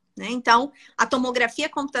condenado, né? Então, a tomografia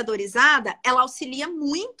computadorizada, ela auxilia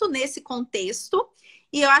muito nesse contexto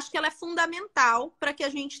e eu acho que ela é fundamental para que a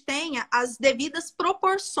gente tenha as devidas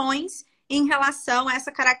proporções em relação a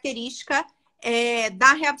essa característica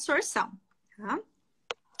da reabsorção. Tá?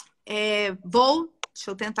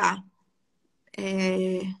 Deixa eu tentar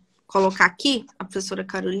colocar aqui a professora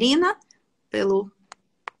Carolina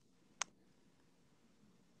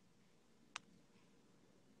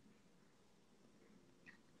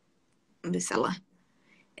Vamos ver se ela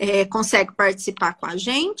consegue participar com a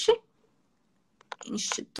gente.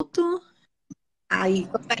 Instituto. Aí,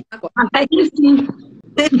 agora. Aí sim.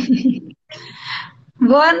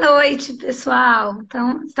 Boa noite, pessoal.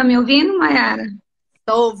 Então, você está me ouvindo, Mayara?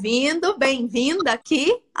 Estou ouvindo, bem-vinda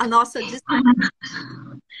aqui à nossa discussão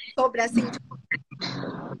sobre a síntese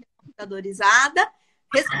computadorizada.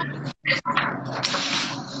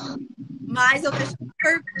 Mas eu deixo uma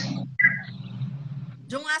pergunta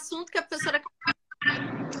de um assunto que a professora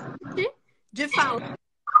de falar,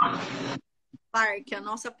 que é a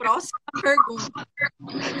nossa próxima pergunta.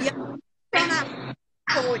 E a questionamento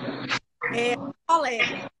foi,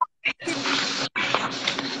 colega,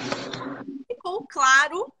 ficou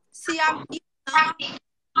claro se havia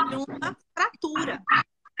de uma fratura.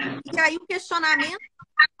 E aí o questionamento,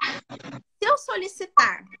 se eu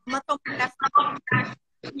solicitar uma tomografia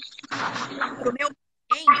para o meu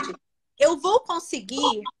paciente, eu vou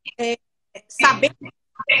conseguir saber que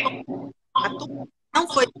a fratura não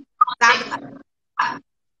foi dada.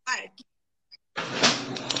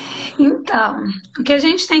 Então, o que a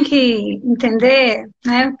gente tem que entender,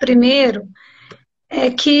 né, primeiro, é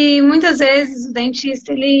que muitas vezes o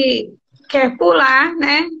dentista ele quer pular,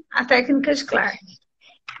 né, a técnica de C.I.R.O.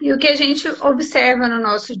 E o que a gente observa no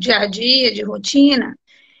nosso dia a dia, de rotina,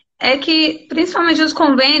 é que, principalmente os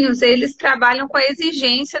convênios, eles trabalham com a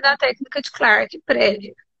exigência da técnica de C.I.R.O.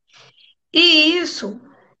 prévia. E isso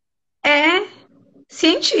é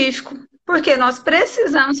científico, porque nós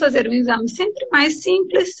precisamos fazer um exame sempre mais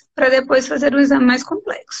simples para depois fazer um exame mais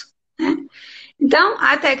complexo, né? Então,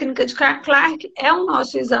 a técnica de C.I.R.O. é o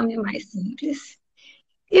nosso exame mais simples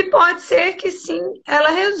e pode ser que sim, ela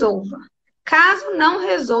resolva. Caso não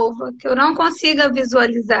resolva, que eu não consiga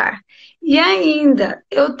visualizar e ainda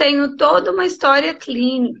eu tenho toda uma história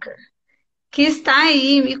clínica que está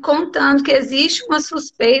aí me contando que existe uma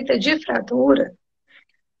suspeita de fratura,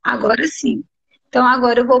 agora sim. Então,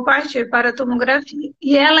 agora eu vou partir para a tomografia.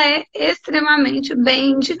 E ela é extremamente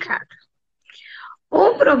bem indicada.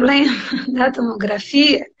 O problema da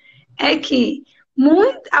tomografia é que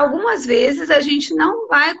algumas vezes a gente não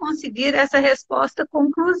vai conseguir essa resposta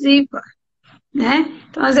conclusiva, né?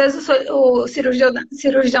 Então, às vezes o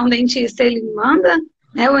cirurgião-dentista, ele manda,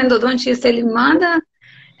 né? O endodontista, ele manda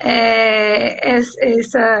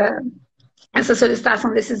essa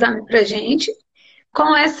solicitação desse exame para a gente,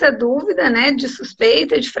 com essa dúvida, né, de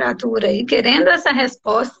suspeita de fratura e querendo essa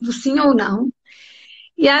resposta do sim ou não.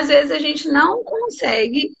 E às vezes a gente não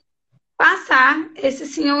consegue passar esse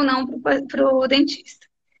sim ou não para o dentista,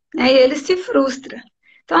 né, e ele se frustra.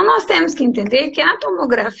 Então nós temos que entender que a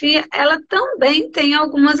tomografia, ela também tem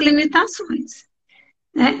algumas limitações,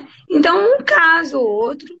 né? Então, um caso ou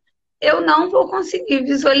outro, eu não vou conseguir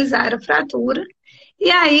visualizar a fratura. E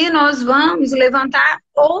aí nós vamos levantar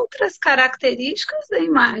outras características da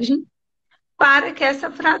imagem para que essa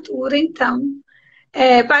fratura, então,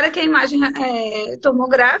 para que a imagem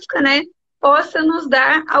tomográfica, né, possa nos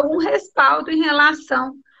dar algum respaldo em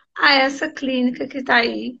relação a essa clínica que está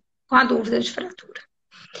aí com a dúvida de fratura.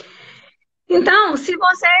 Então, se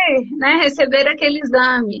você, né, receber aquele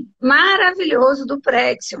exame maravilhoso do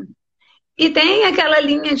Prexion e tem aquela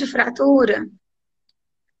linha de fratura,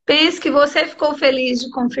 pense que você ficou feliz de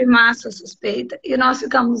confirmar a sua suspeita e nós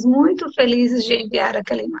ficamos muito felizes de enviar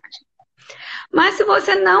aquela imagem. Mas se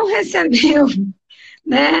você não recebeu,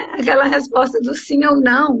 né, aquela resposta do sim ou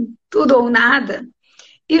não, tudo ou nada,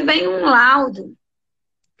 e vem um laudo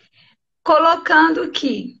colocando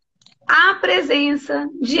que há presença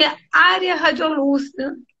de área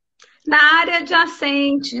radiolúcida na área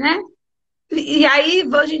adjacente, né? E aí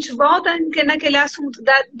a gente volta naquele assunto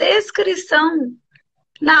da descrição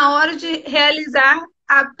na hora de realizar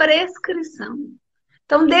a prescrição.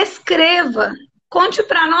 Então, descreva, conte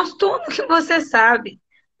para nós tudo que você sabe,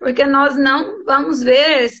 porque nós não vamos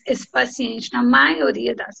ver esse paciente na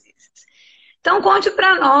maioria das vezes. Então, conte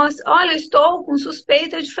para nós, olha, estou com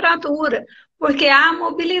suspeita de fratura, porque há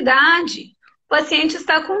mobilidade, o paciente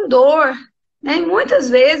está com dor, né? E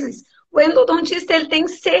muitas vezes o endodontista ele tem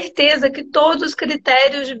certeza que todos os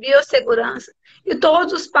critérios de biossegurança e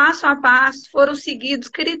todos os passo a passo foram seguidos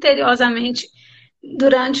criteriosamente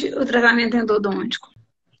durante o tratamento endodôntico.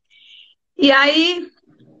 E aí,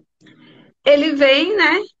 ele vem,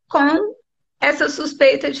 né, com essa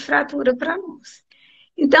suspeita de fratura para nós.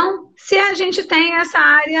 Então, se a gente tem essa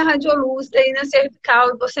área radiolúcida aí na cervical,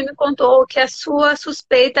 e você me contou que a sua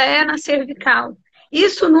suspeita é na cervical,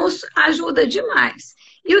 isso nos ajuda demais.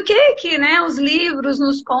 E o que né, os livros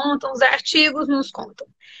nos contam, os artigos nos contam?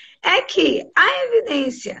 É que a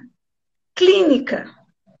evidência clínica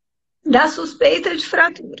da suspeita de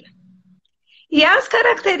fratura e as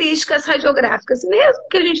características radiográficas, mesmo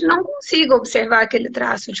que a gente não consiga observar aquele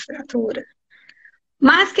traço de fratura,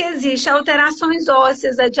 mas que existe alterações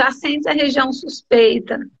ósseas adjacentes à região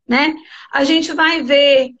suspeita, né? A gente vai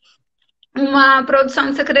ver uma produção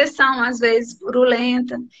de secreção, às vezes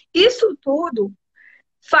purulenta. Isso tudo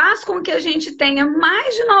faz com que a gente tenha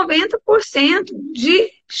mais de 90% de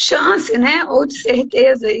chance, né? Ou de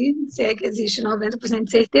certeza aí, se é que existe 90%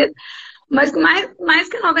 de certeza, mas mais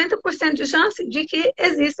que 90% de chance de que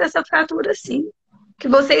exista essa fratura sim, que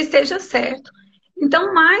você esteja certo.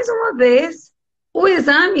 Então, mais uma vez, o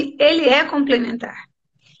exame, ele é complementar.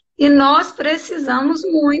 E nós precisamos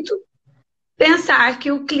muito pensar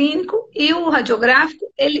que o clínico e o radiográfico,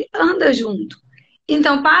 ele anda junto.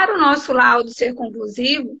 Então, para o nosso laudo ser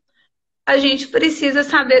conclusivo, a gente precisa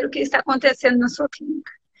saber o que está acontecendo na sua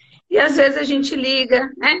clínica. E às vezes a gente liga,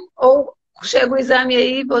 né? Ou chega o exame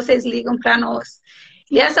aí, vocês ligam para nós.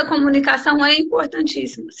 E essa comunicação é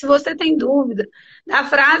importantíssima. Se você tem dúvida da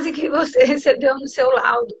frase que você recebeu no seu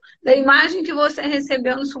laudo, da imagem que você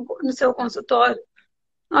recebeu no seu consultório,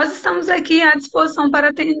 nós estamos aqui à disposição para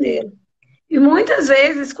atendê-lo. E muitas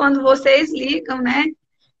vezes, quando vocês ligam, né,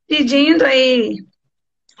 pedindo aí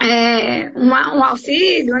um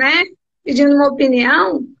auxílio, né, pedindo uma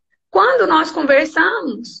opinião, quando nós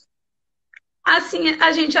conversamos, assim,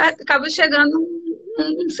 a gente acaba chegando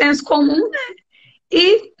num senso comum, né,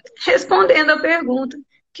 e respondendo a pergunta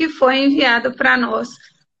que foi enviada para nós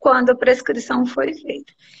quando a prescrição foi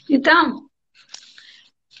feita. Então,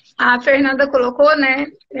 a Fernanda colocou, né,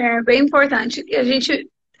 bem importante, e a gente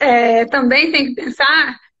também tem que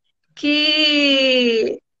pensar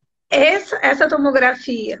que essa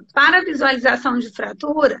tomografia para visualização de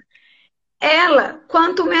fratura, ela,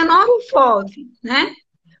 quanto menor o FOV, né,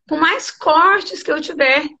 com mais cortes que eu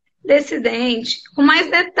tiver desse dente, com mais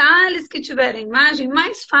detalhes que tiver a imagem,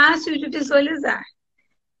 mais fácil de visualizar.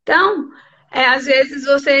 Então, às vezes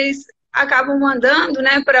vocês acabam mandando,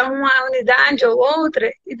 né, para uma unidade ou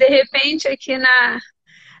outra, e de repente aqui na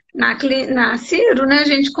C.I.R.O, né, a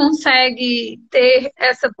gente consegue ter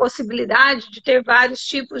essa possibilidade de ter vários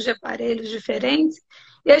tipos de aparelhos diferentes,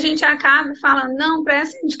 e a gente acaba falando, não, para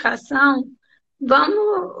essa indicação,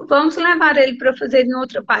 vamos levar ele para fazer em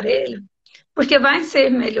outro aparelho, porque vai ser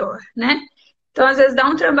melhor, né? Então, às vezes, dá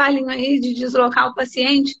um trabalhinho aí de deslocar o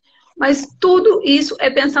paciente, mas tudo isso é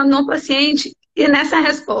pensando no paciente e nessa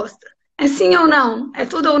resposta. É sim ou não? É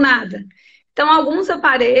tudo ou nada? Então, alguns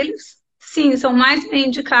aparelhos, sim, são mais bem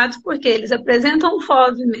indicados porque eles apresentam um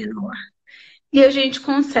FOV menor. E a gente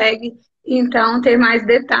consegue, então, ter mais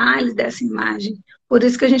detalhes dessa imagem. Por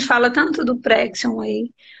isso que a gente fala tanto do Prexion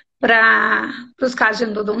aí, para os casos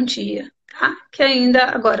de endodontia, tá? Que ainda,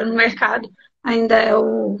 agora no mercado, ainda é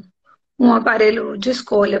um aparelho de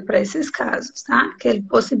escolha para esses casos, tá? Que ele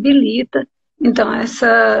possibilita, então,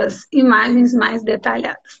 essas imagens mais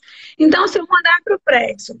detalhadas. Então, se eu mandar para o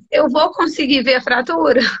Prexion, eu vou conseguir ver a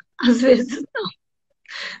fratura? Às vezes não,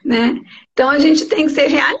 né? Então, a gente tem que ser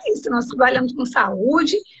realista. Nós trabalhamos com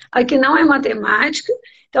saúde, aqui não é matemática,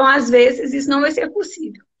 então, às vezes, isso não vai ser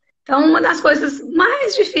possível. Então, uma das coisas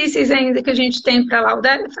mais difíceis ainda que a gente tem para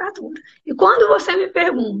laudar é a fratura. E quando você me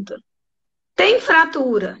pergunta, tem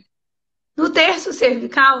fratura no terço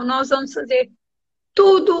cervical, nós vamos fazer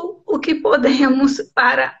tudo o que podemos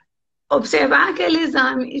para observar aquele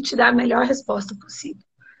exame e te dar a melhor resposta possível.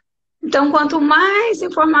 Então, quanto mais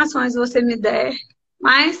informações você me der,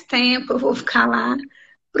 mais tempo eu vou ficar lá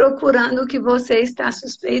procurando o que você está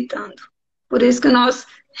suspeitando. Por isso que nós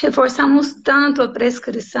reforçamos tanto a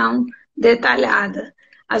prescrição detalhada.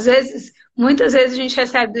 Às vezes, muitas vezes a gente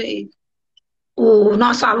recebe o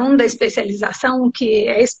nosso aluno da especialização, que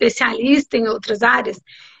é especialista em outras áreas,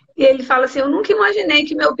 e ele fala assim, eu nunca imaginei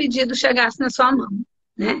que meu pedido chegasse na sua mão,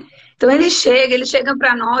 né? Então ele chega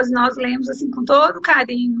para nós lemos assim com todo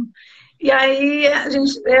carinho, e aí a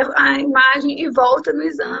gente vê a imagem e volta no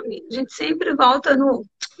exame. A gente sempre volta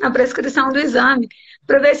na prescrição do exame,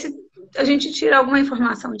 para ver se a gente tira alguma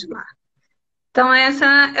informação de lá. Então essa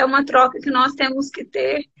é uma troca que nós temos que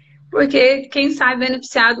ter, porque quem sai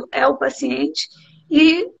beneficiado é o paciente,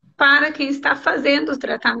 e para quem está fazendo o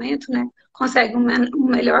tratamento, né, consegue um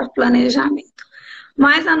melhor planejamento.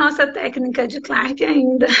 Mas a nossa técnica de Clark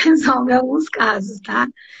ainda resolve alguns casos, tá?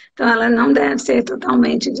 Então ela não deve ser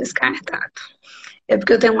totalmente descartada. É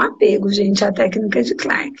porque eu tenho um apego, gente, à técnica de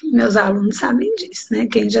Clark. Meus alunos sabem disso, né?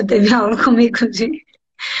 Quem já teve aula comigo de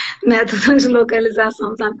método de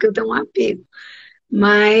localização sabe que eu tenho um apego.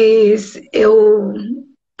 Mas eu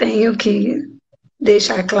tenho que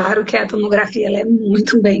deixar claro que a tomografia ela é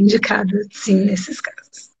muito bem indicada, sim, nesses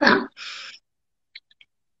casos, tá?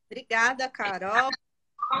 Obrigada, Carol.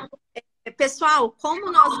 Pessoal,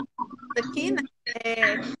 como nós aqui, né,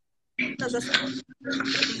 todas as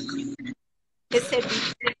recebi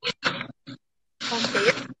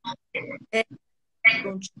contexto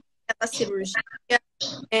da cirurgia,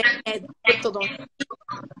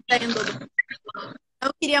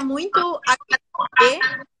 queria muito agradecer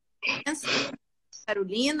a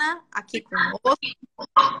Carolina aqui conosco,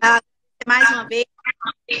 mais uma vez a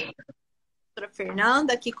doutora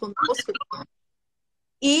Fernanda aqui conosco,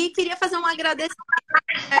 e queria fazer um agradecimento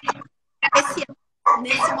especial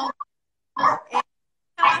nesse momento em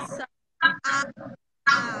relação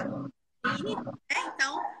à clínica, né?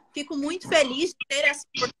 Então, fico muito feliz de ter essa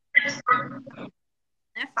oportunidade,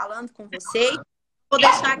 né, falando com vocês. Vou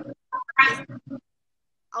deixar aqui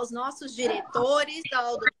aos nossos diretores,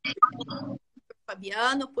 ao doutor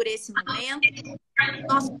Fabiano, por esse momento.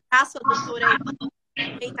 Nosso abraço à doutora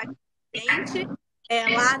que está aqui presente,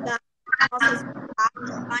 lá das nossas unidades,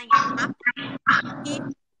 lá em Anápolis. E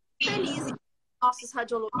felizes nossos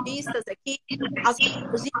radiologistas aqui, aos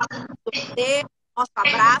radiologistas do PT, nosso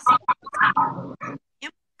abraço,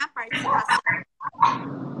 a participação.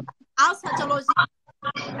 Aos radiologistas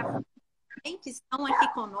que estão aqui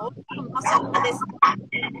conosco, nosso agradecimento.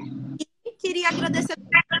 E queria agradecer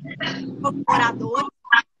aos colaboradores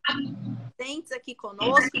presentes aqui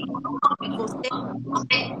conosco, você, a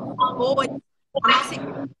nossa equipe,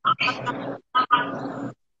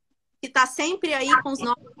 que está sempre aí com os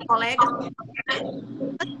nossos colegas.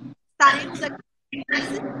 Estaremos aqui a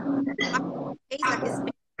respeito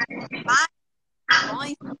de várias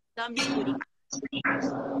questões, exames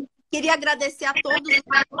curiais. Queria agradecer a todos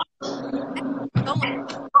então,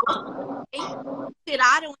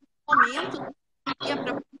 tiraram esse momento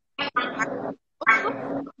para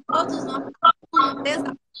todos nós no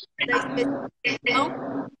desafio da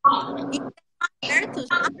especialização e abertos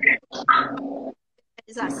na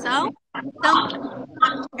especialização, tanto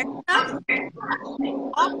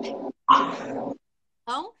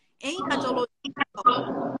em radiologia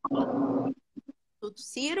do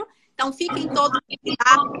C.I.R.O. Então, fiquem todos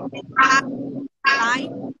ligados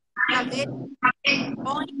para ver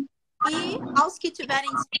e aos que tiverem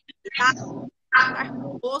disponibilidade estar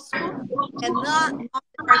conosco no nosso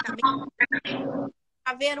departamento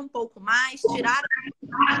para ver um pouco mais, tirar.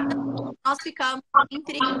 Nós ficamos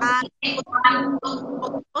intrigados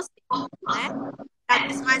com vocês, né?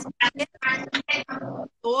 Agradeço mais uma vez a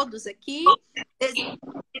todos aqui.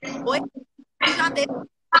 Depois, e já deixo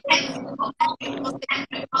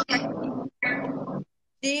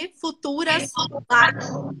de futuras lives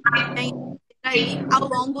que tem aí ao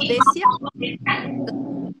longo desse ano.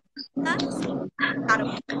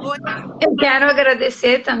 Eu quero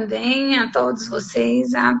agradecer também a todos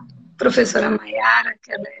vocês, a professora Mayara,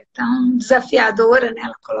 que ela é tão desafiadora, né?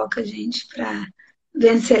 Ela coloca a gente para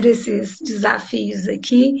vencer esses desafios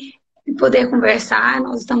aqui e poder conversar.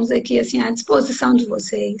 Nós estamos aqui assim à disposição de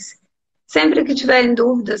vocês. Sempre que tiverem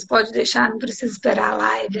dúvidas, pode deixar, não precisa esperar a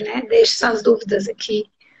live, né? Deixe suas dúvidas aqui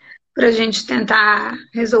para a gente tentar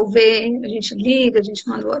resolver. A gente liga, a gente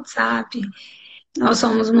manda o WhatsApp. Nós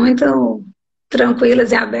somos muito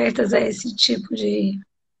tranquilas e abertas a esse tipo de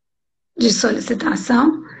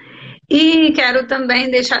solicitação. E quero também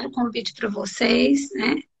deixar o convite para vocês,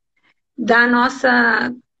 né, da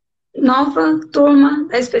nossa nova turma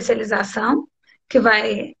da especialização, que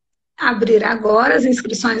vai abrir agora, as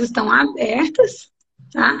inscrições estão abertas,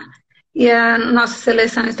 tá? E a nossa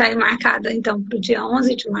seleção está aí marcada, então, para o dia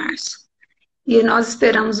 11 de março. E nós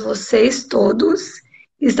esperamos vocês todos.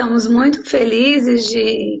 Estamos muito felizes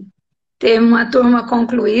de ter uma turma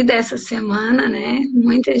concluída essa semana, né?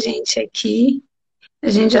 Muita gente aqui. A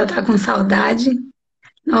gente já está com saudade.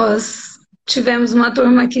 Nós tivemos uma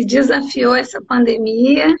turma que desafiou essa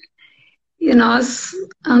pandemia e nós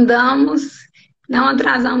andamos, não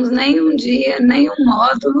atrasamos nenhum dia, nenhum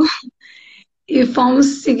módulo e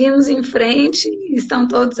seguimos em frente. Estão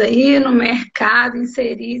todos aí no mercado,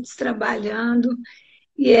 inseridos, trabalhando.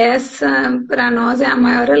 E essa, para nós, é a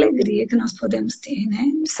maior alegria que nós podemos ter, né?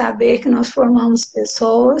 Saber que nós formamos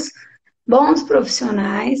pessoas, bons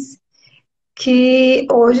profissionais, que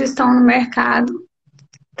hoje estão no mercado,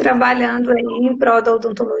 trabalhando aí em prol da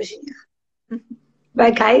odontologia.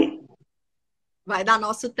 Vai cair? Vai dar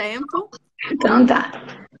nosso tempo. Então tá.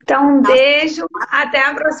 Então, um beijo, até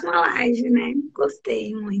a próxima live, né?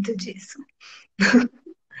 Gostei muito disso.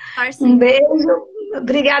 Um beijo.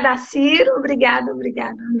 Obrigada, C.I.R.O. Obrigada,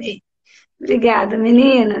 amei. Obrigada,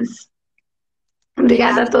 meninas.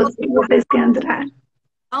 Obrigada a todos vocês que entraram.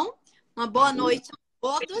 Então, uma boa noite a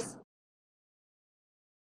todos.